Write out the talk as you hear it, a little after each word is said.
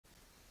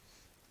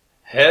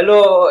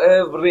Hello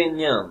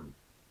everyone.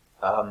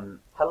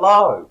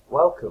 Hello.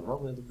 Welcome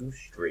to the Goose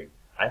Stream.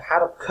 I've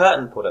had a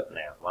curtain put up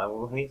now. I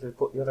will need to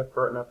put the other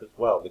curtain up as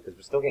well because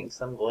we're still getting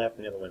some glare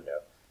from the other window.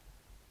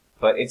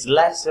 But it's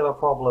less of a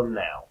problem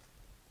now.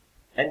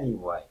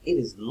 Anyway, it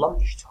is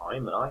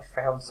lunchtime and I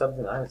found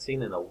something I haven't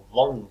seen in a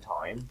long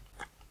time.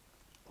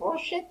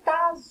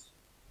 Bruschettas!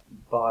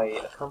 By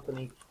a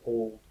company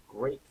called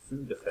Great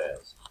Food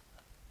Affairs.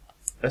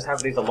 I used to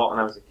have these a lot when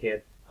I was a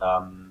kid.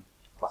 Well,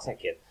 I say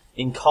kid.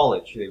 In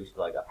college, they used to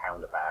be like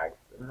 £1 a bag.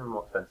 They're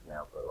more expensive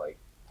now, but like,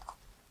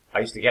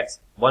 I used to get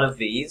one of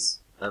these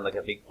and like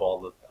a big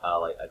ball of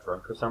like a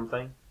drink or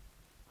something.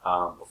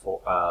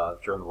 Before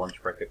during the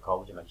lunch break at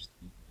college, and I just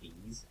eat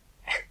these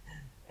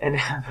and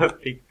have a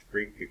big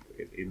drink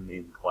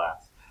in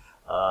class.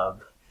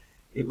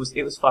 It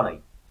was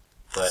funny,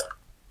 but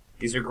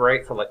these are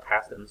great for like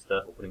pasta and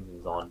stuff or putting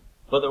things on.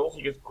 But they're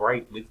also just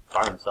great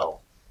by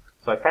themselves.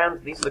 So I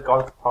found these are the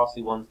garlic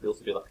parsley ones. They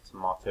also do like a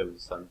tomato and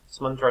some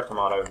sun-dried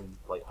tomato and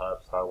like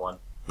herb style one.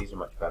 These are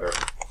much better.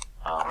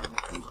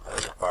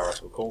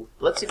 Were cool.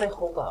 Let's see if they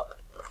hold up.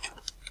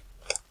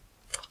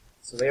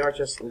 So they are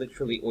just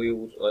literally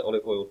oiled, like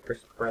olive oil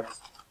crisp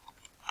pressed.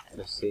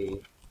 Let's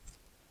see.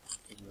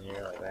 In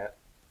there like that.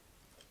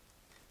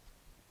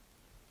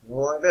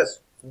 Well, like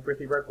this.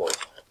 Pretty red boys.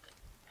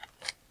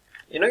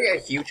 You know, you get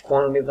a huge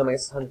quantity of them. I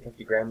guess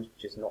 150 grams,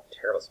 which is not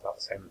terrible. It's about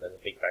the same as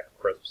a big bag of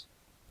crisps.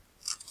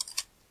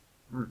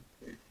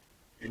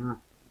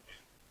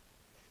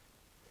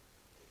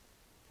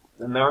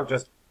 And they're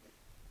just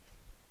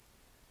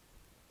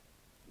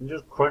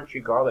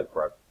crunchy garlic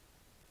bread.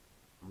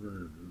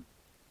 And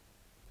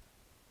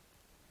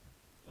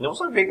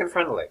also vegan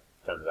friendly,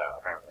 turns out,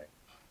 apparently.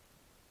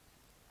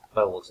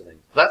 By the looks of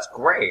things. That's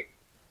great!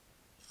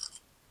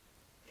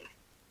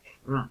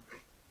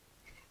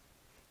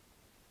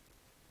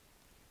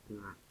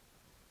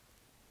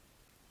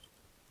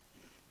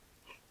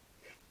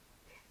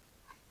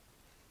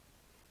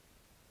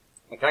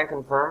 I can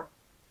confirm,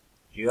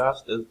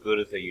 just as good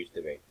as they used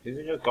to be. These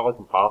are just garlic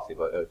and parsley,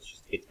 but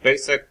it's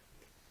basic.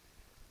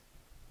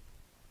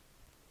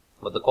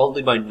 But the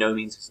quality by no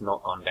means has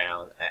not gone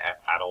down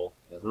at all.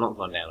 It has not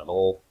gone down at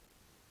all.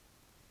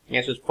 Yeah,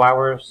 it's just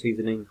flour,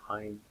 seasoning,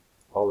 thyme,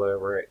 all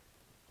over it.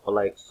 But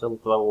like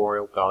sunflower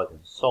oil, garlic and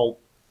salt,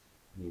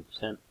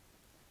 100%.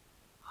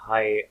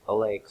 High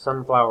oleic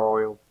sunflower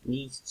oil,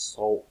 yeast,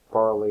 salt,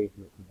 barley,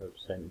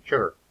 100%, and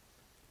sugar.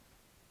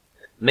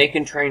 May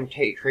contain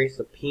trace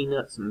of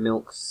peanuts,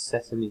 milk,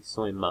 sesame,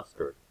 soy,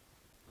 mustard.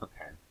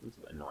 Okay, that's a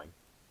bit annoying.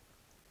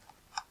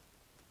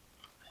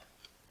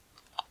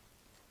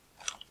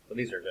 But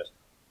these are just...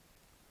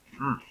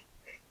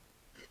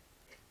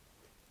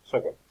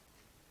 so good.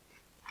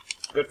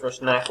 Good for a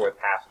snack with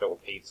pasta or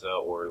pizza,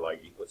 or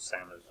like you put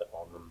salmon and stuff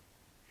on them.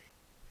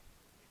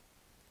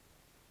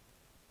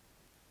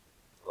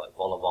 Like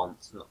vol au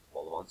vents, not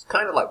vol au vents,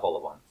 kind of like vol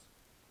au vents.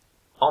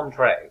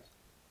 Entrees.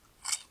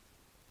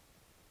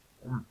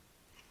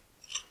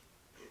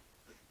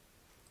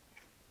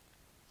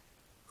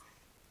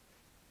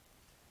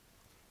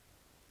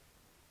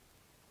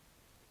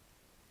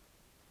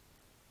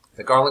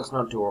 The garlic's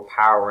not too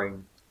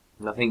overpowering.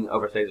 Nothing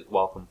overstays its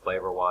welcome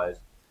flavor-wise.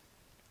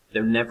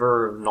 They're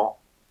never not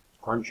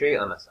crunchy,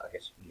 unless I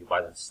guess you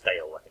buy them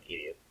stale like an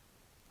idiot.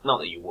 Not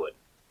that you would.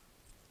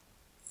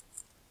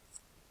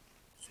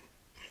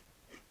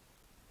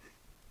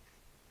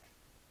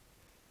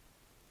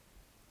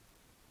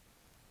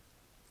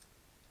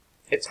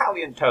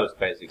 Italian toast,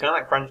 basically. Kind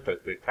of like French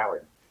toast, but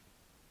Italian.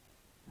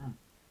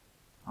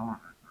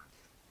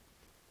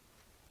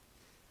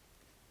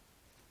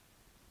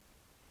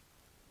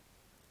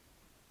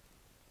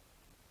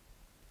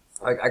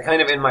 I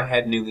kind of in my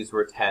head knew these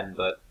were 10,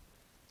 but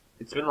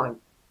it's been like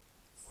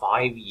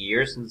 5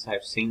 years since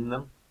I've seen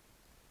them.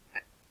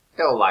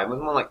 Still alive. It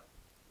was more like,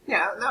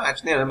 yeah, no,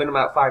 actually, it's been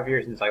about 5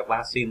 years since I've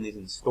last seen these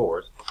in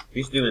stores. We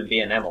used to do them in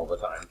B&M all the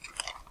time.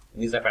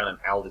 And these I found in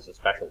Aldi's a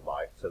special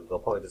buy, so they'll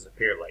probably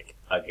disappear, like,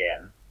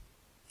 again.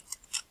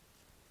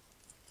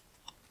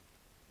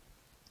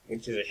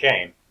 Which is a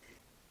shame.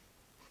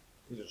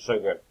 These are so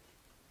good.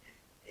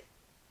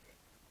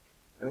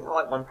 I think they're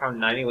like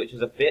 £1.90, which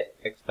is a bit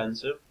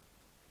expensive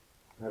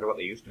compared to what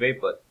they used to be,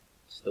 but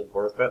still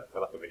worth it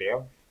for like a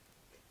video.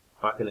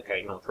 Like an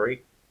occasional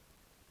treat.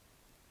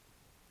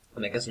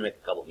 And I guess you make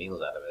a couple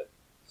meals out of it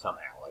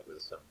somehow, like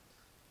with some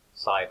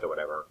sides or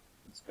whatever.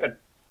 It's good.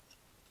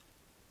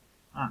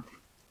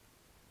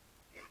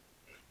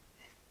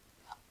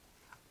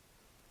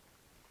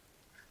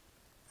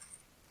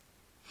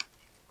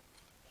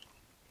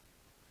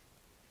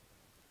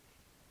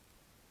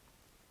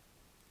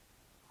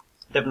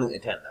 Definitely a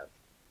 10 though.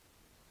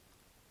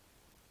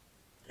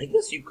 I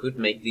guess you could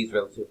make these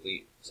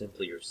relatively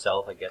simply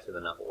yourself, I guess, with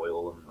enough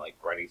oil and like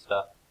bready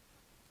stuff.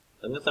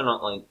 I guess they're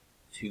not like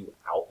too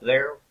out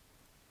there.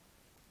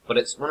 But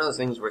it's one of those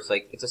things where it's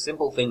like, it's a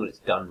simple thing, but it's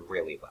done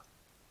really well.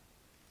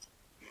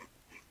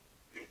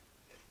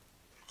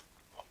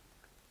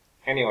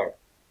 Anyway,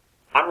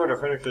 I'm going to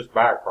finish this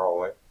bag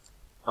probably.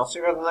 I'll see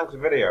you guys in the next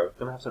video. It's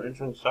going to have some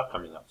interesting stuff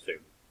coming up soon.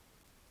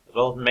 as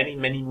well as many,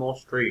 many more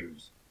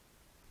streams.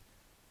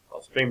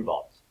 Or stream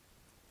bots.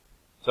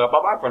 So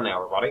bye-bye for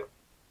now, everybody.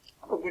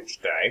 Have a good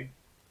stay.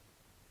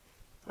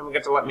 Don't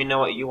forget to let me know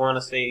what you want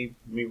to see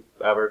me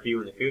review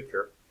in the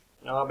future.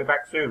 And I'll be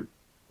back soon.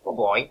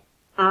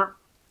 Bye-bye.